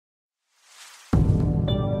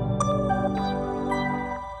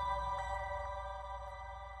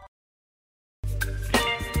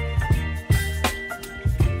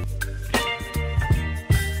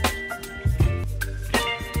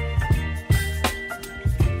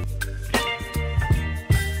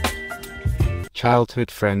childhood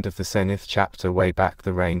friend of the Zenith chapter way back.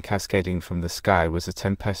 The rain cascading from the sky was a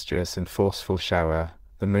tempestuous and forceful shower.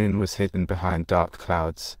 The moon was hidden behind dark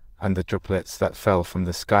clouds, and the droplets that fell from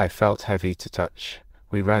the sky felt heavy to touch.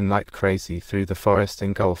 We ran like crazy through the forest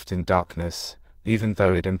engulfed in darkness. Even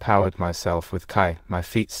though it empowered myself with Kai, my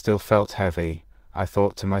feet still felt heavy. I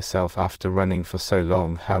thought to myself, after running for so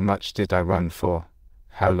long, how much did I run for?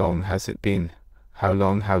 How long has it been? How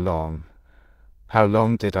long? How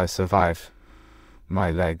long did I survive? My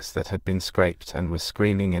legs that had been scraped and were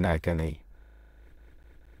screaming in agony,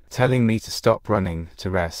 telling me to stop running, to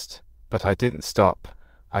rest. But I didn't stop.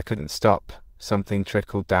 I couldn't stop. Something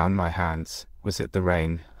trickled down my hands. Was it the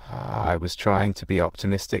rain? I was trying to be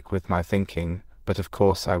optimistic with my thinking, but of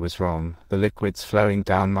course I was wrong. The liquids flowing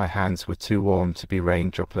down my hands were too warm to be rain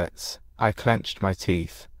droplets. I clenched my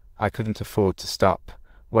teeth. I couldn't afford to stop.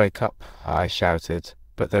 "Wake up," I shouted,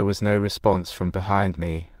 but there was no response from behind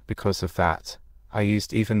me. Because of that, I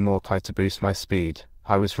used even more Kai to boost my speed.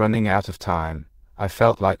 I was running out of time. I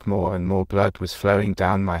felt like more and more blood was flowing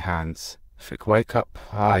down my hands. "Fick, wake up,"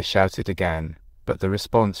 I shouted again, but the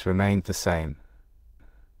response remained the same.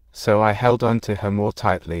 So I held on to her more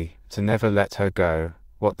tightly, to never let her go.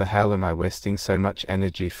 What the hell am I wasting so much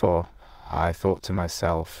energy for? I thought to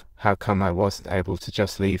myself. How come I wasn't able to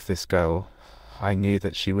just leave this girl? I knew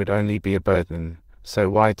that she would only be a burden, so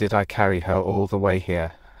why did I carry her all the way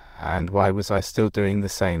here? And why was I still doing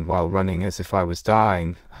the same while running as if I was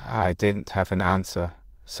dying? I didn't have an answer,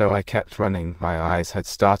 so I kept running. My eyes had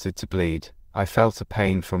started to bleed. I felt a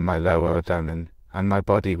pain from my lower abdomen, and my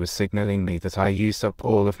body was signaling me that I used up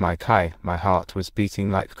all of my Kai. My heart was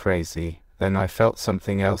beating like crazy. Then I felt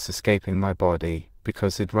something else escaping my body,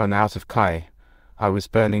 because it'd run out of Kai. I was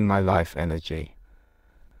burning my life energy.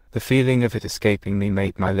 The feeling of it escaping me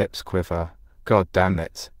made my lips quiver. God damn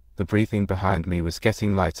it. The breathing behind me was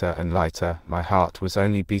getting lighter and lighter. My heart was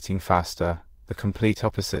only beating faster. The complete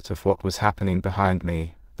opposite of what was happening behind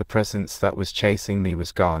me. The presence that was chasing me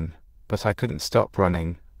was gone. But I couldn't stop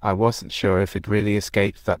running. I wasn't sure if it really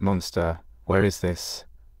escaped that monster. Where is this?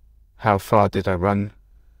 How far did I run?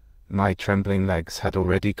 My trembling legs had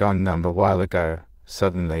already gone numb a while ago.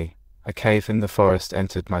 Suddenly, a cave in the forest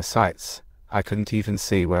entered my sights. I couldn't even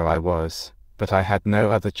see where I was, but I had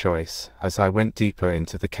no other choice. As I went deeper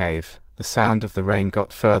into the cave, the sound of the rain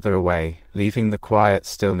got further away, leaving the quiet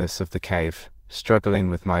stillness of the cave. Struggling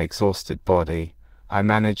with my exhausted body, I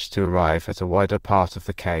managed to arrive at a wider part of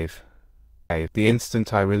the cave. The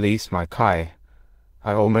instant I released my Kai,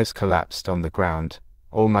 I almost collapsed on the ground.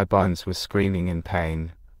 All my bones were screaming in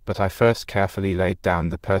pain, but I first carefully laid down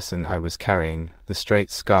the person I was carrying. The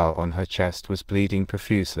straight scar on her chest was bleeding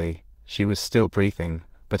profusely. She was still breathing,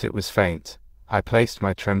 but it was faint. I placed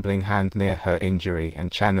my trembling hand near her injury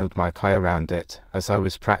and channeled my Kai around it. As I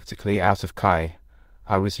was practically out of Kai,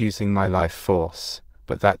 I was using my life force,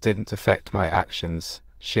 but that didn't affect my actions.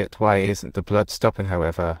 Shit, why isn't the blood stopping?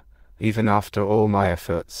 However, even after all my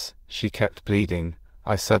efforts, she kept bleeding.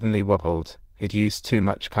 I suddenly wobbled. It used too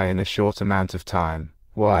much Kai in a short amount of time.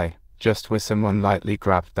 Why? Just where someone lightly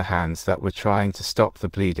grabbed the hands that were trying to stop the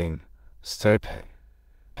bleeding. Stop.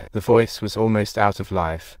 The voice was almost out of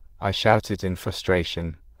life. I shouted in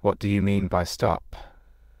frustration. What do you mean by stop?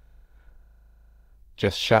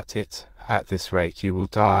 Just shut it. At this rate you will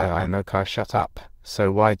die. I'm okay, shut up.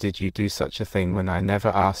 So why did you do such a thing when I never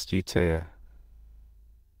asked you to?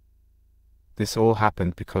 This all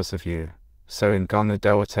happened because of you. So I'm gonna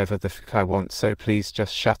do whatever the fuck I want, so please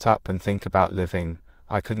just shut up and think about living.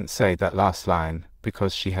 I couldn't say that last line,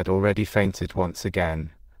 because she had already fainted once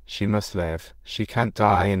again. She must live. She can't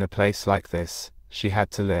die in a place like this. She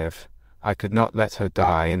had to live. I could not let her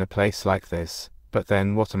die in a place like this. But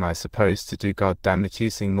then what am I supposed to do? God damn it,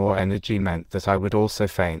 using more energy meant that I would also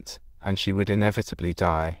faint, and she would inevitably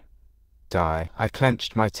die. I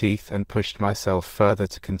clenched my teeth and pushed myself further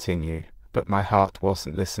to continue, but my heart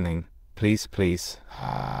wasn't listening. Please, please.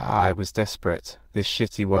 I was desperate. This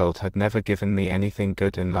shitty world had never given me anything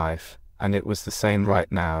good in life, and it was the same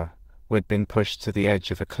right now. We'd been pushed to the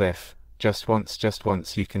edge of a cliff. Just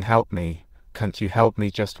once, you can help me. Can't you help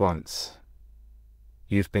me just once?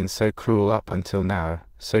 You've been so cruel up until now,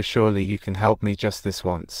 so surely you can help me just this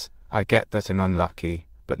once. I get that I'm unlucky,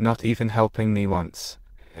 but not even helping me once.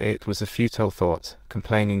 It was a futile thought.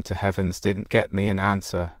 Complaining to heavens didn't get me an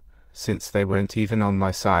answer, since they weren't even on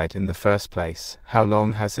my side in the first place. How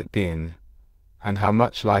long has it been? And how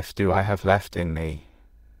much life do I have left in me?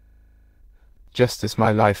 Just as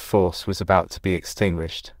my life force was about to be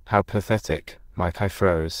extinguished, how pathetic, my Kai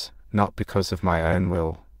froze, not because of my own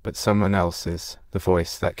will, but someone else's. The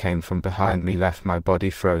voice that came from behind me left my body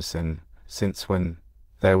frozen. Since when?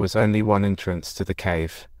 There was only one entrance to the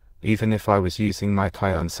cave. Even if I was using my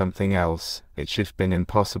Kai on something else, it should have been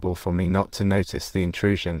impossible for me not to notice the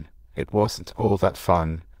intrusion. It wasn't all that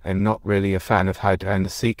fun. I'm not really a fan of hide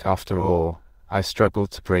and seek after all. I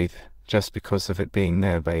struggled to breathe, just because of it being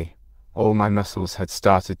nearby. All my muscles had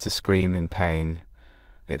started to scream in pain.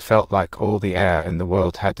 It felt like all the air in the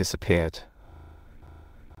world had disappeared.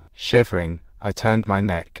 Shivering, I turned my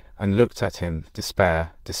neck, and looked at him.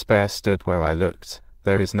 Despair stood where I looked.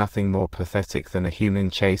 There is nothing more pathetic than a human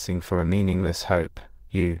chasing for a meaningless hope.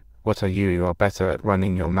 What are you? You are better at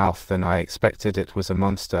running your mouth than I expected. It was a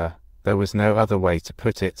monster. There was no other way to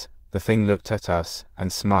put it. The thing looked at us,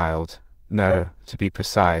 and smiled. No, to be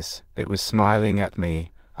precise, it was smiling at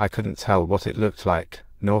me. I couldn't tell what it looked like,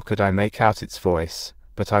 nor could I make out its voice,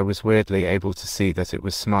 but I was weirdly able to see that it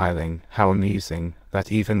was smiling. How amusing,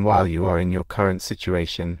 that even while you are in your current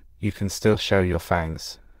situation, you can still show your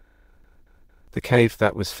fangs. The cave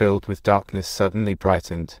that was filled with darkness suddenly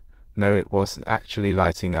brightened. No, it wasn't actually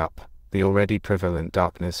lighting up. The already prevalent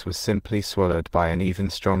darkness was simply swallowed by an even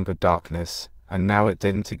stronger darkness, and now it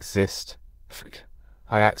didn't exist. Frick.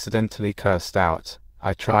 I accidentally cursed out.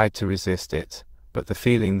 I tried to resist it, but the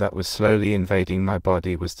feeling that was slowly invading my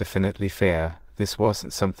body was definitely fear. This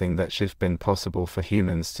wasn't something that should have been possible for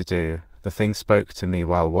humans to do. The thing spoke to me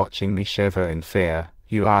while watching me shiver in fear.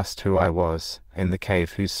 You asked who I was, in the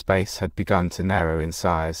cave whose space had begun to narrow in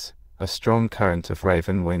size. A strong current of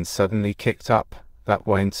raven wind suddenly kicked up. That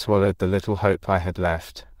wind swallowed the little hope I had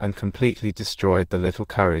left, and completely destroyed the little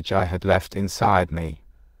courage I had left inside me.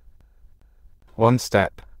 One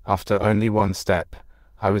step, after only one step,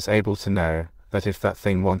 I was able to know that if that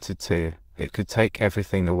thing wanted to, it could take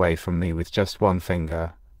everything away from me with just one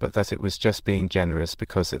finger, but that it was just being generous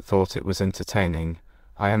because it thought it was entertaining.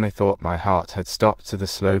 I thought my heart had stopped to the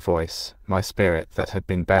slow voice. My spirit that had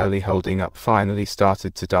been barely holding up finally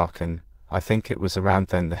started to darken. I think it was around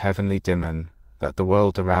then the heavenly demon, that the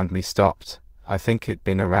world around me stopped. I think it'd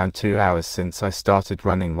been around 2 hours since I started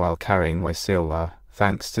running while carrying Wuxia.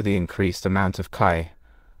 Thanks to the increased amount of Kai,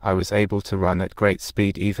 I was able to run at great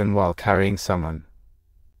speed even while carrying someone.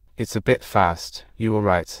 It's a bit fast, you were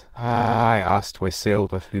right. I asked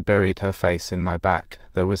Wuxia, who buried her face in my back.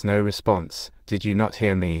 There was no response. Did you not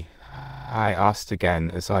hear me? I asked again,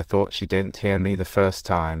 as I thought she didn't hear me the first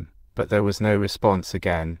time, but there was no response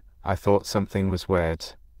again. I thought something was weird,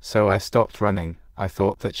 so I stopped running. I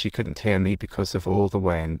thought that she couldn't hear me because of all the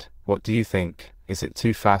wind. What do you think? Is it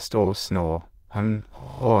too fast or snore?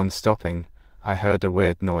 On stopping, I heard a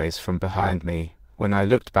weird noise from behind me. When I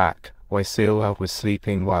looked back, Wuxia was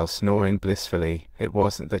sleeping while snoring blissfully. It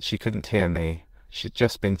wasn't that she couldn't hear me. She'd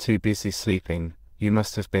just been too busy sleeping. You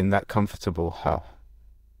must have been that comfortable, huh?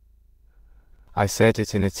 I said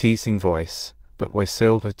it in a teasing voice, but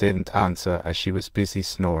Wuxia didn't answer as she was busy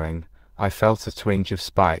snoring. I felt a twinge of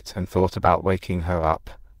spite and thought about waking her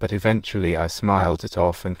up, but eventually I smiled it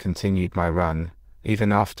off and continued my run.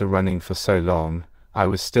 Even after running for so long, I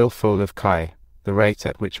was still full of Kai. The rate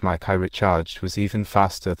at which my Kai recharged was even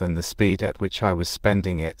faster than the speed at which I was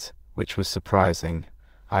spending it, which was surprising.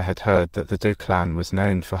 I had heard that the Do clan was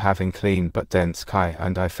known for having clean but dense Kai,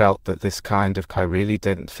 and I felt that this kind of Kai really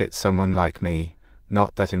didn't fit someone like me.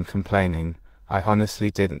 Not that I'm complaining. I honestly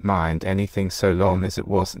didn't mind anything so long as it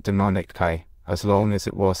wasn't demonic Kai. As long as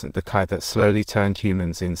it wasn't the Kai that slowly turned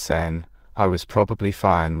humans insane, I was probably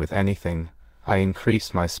fine with anything. I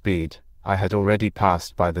increased my speed. I had already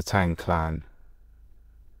passed by the Tang clan.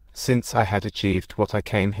 Since I had achieved what I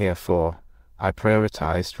came here for, I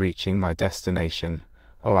prioritized reaching my destination.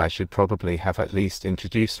 Or I should probably have at least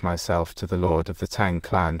introduced myself to the Lord of the Tang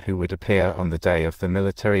clan who would appear on the day of the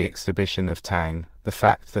military exhibition of Tang. The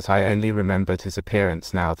fact that I only remembered his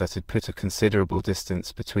appearance now that had put a considerable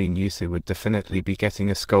distance between Yusu would definitely be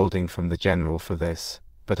getting a scolding from the general for this.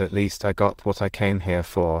 But at least I got what I came here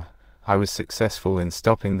for. I was successful in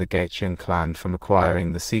stopping the Gaetian clan from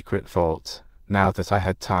acquiring the secret vault. Now that I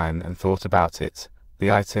had time and thought about it, the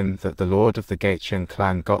item that the Lord of the Gaetian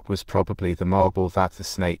clan got was probably the marble that the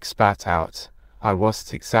snake spat out. I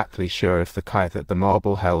wasn't exactly sure if the Kai that the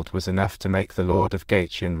marble held was enough to make the Lord of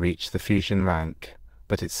Gaetian reach the fusion rank,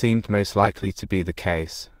 but it seemed most likely to be the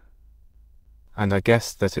case. And I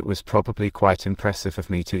guessed that it was probably quite impressive of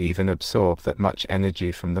me to even absorb that much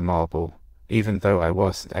energy from the marble. Even though I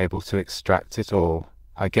wasn't able to extract it all,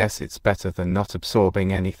 I guess it's better than not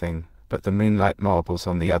absorbing anything. But the moonlight marbles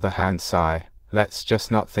on the other hand sigh. Let's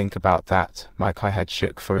just not think about that. My Kai had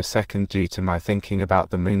shook for a second due to my thinking about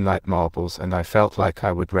the moonlight marbles, and I felt like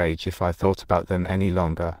I would rage if I thought about them any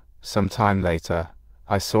longer. Some time later,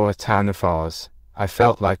 I saw a town of Oz. I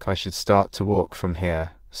felt like I should start to walk from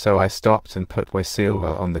here. So I stopped and put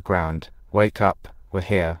Wuxia on the ground. Wake up, we're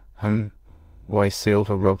here. Wuxia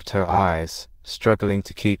rubbed her eyes, struggling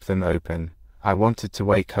to keep them open. I wanted to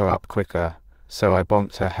wake her up quicker, so I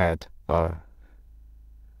bonked her head. Oh.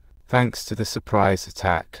 Thanks to the surprise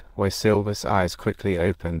attack, Wuxia's eyes quickly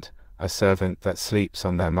opened. A servant that sleeps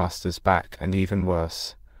on their master's back and even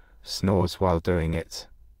worse, snores while doing it.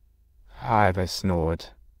 I snored.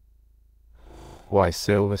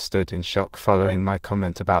 Wuxia stood in shock following my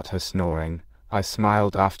comment about her snoring. I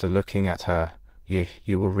smiled after looking at her.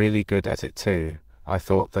 You were really good at it too. I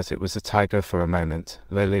thought that it was a tiger for a moment.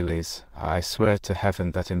 Lilies, I swear to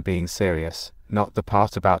heaven that I'm being serious. Not the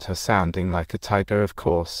part about her sounding like a tiger, of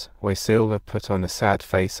course. Wuxia put on a sad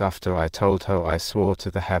face after I told her I swore to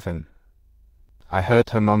the heaven. I heard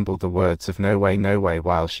her mumble the words of no way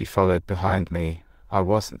while she followed behind me. I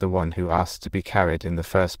wasn't the one who asked to be carried in the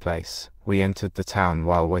first place. We entered the town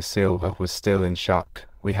while Wuxia was still in shock.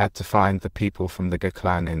 We had to find the people from the Ge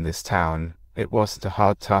clan in this town. It wasn't a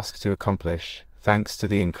hard task to accomplish. Thanks to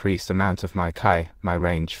the increased amount of my kai, my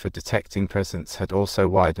range for detecting presence had also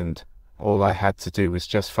widened. All I had to do was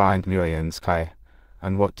just find Muyen's kai.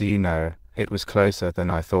 And what do you know? It was closer than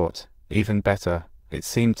I thought. Even better, it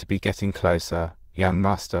seemed to be getting closer. Young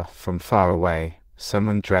master, from far away,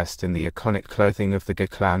 someone dressed in the iconic clothing of the Ge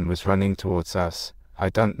clan was running towards us. I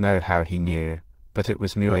don't know how he knew, but it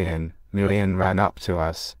was Muyen. Muyen ran up to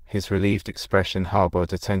us. His relieved expression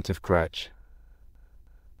harbored a tentative grudge.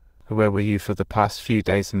 Where were you for the past few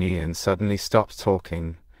days? Muyen suddenly stopped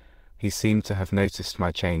talking. He seemed to have noticed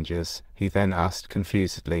my changes. He then asked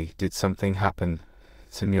confusedly, did something happen?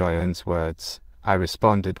 To Muyen's words, I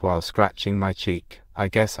responded while scratching my cheek. I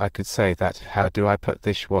guess I could say that, how do I put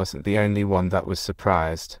this, wasn't the only one that was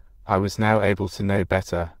surprised. I was now able to know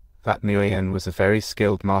better. That Muyen was a very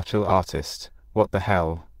skilled martial artist. What the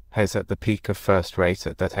hell? He's at the peak of first rate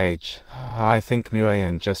at that age. I think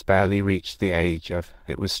Muyen just barely reached the age of.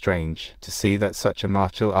 It was strange to see that such a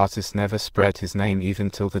martial artist never spread his name even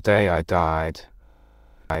till the day I died.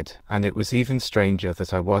 And it was even stranger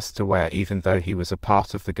that I wasn't aware even though he was a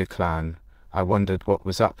part of the Ge clan. I wondered what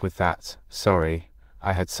was up with that. Sorry.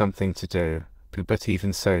 I had something to do. But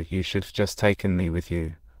even so, you should have just taken me with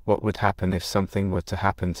you. What would happen if something were to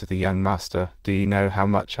happen to the young master? Do you know how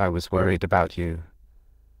much I was worried about you?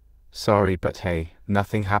 Sorry, but hey,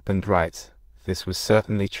 nothing happened, right? This was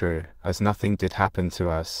certainly true, as nothing did happen to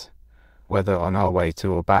us. Whether on our way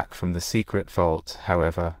to or back from the secret vault,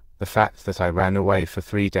 however, the fact that I ran away for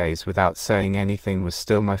 3 days without saying anything was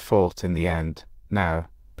still my fault in the end. Now,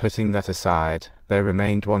 putting that aside, there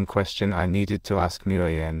remained one question I needed to ask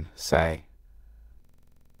Muyen. Say.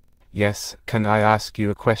 Yes, can I ask you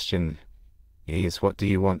a question? Yes, what do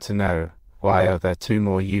you want to know? Why are there 2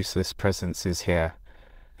 more useless presences here?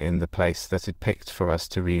 In the place that it picked for us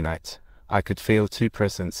to reunite. I could feel 2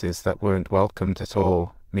 presences that weren't welcomed at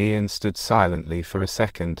all. Muyen stood silently for a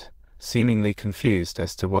second, seemingly confused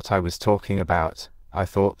as to what I was talking about. I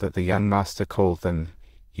thought that the young master called them.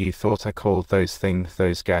 You thought I called those things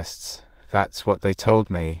those guests? That's what they told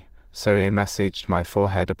me. So I massaged my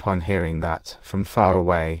forehead upon hearing that. From far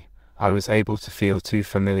away, I was able to feel 2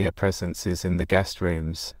 familiar presences in the guest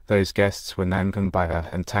rooms. Those guests were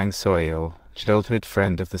Nanganbaya and Tang Soil, childhood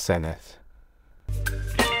friend of the Zenith.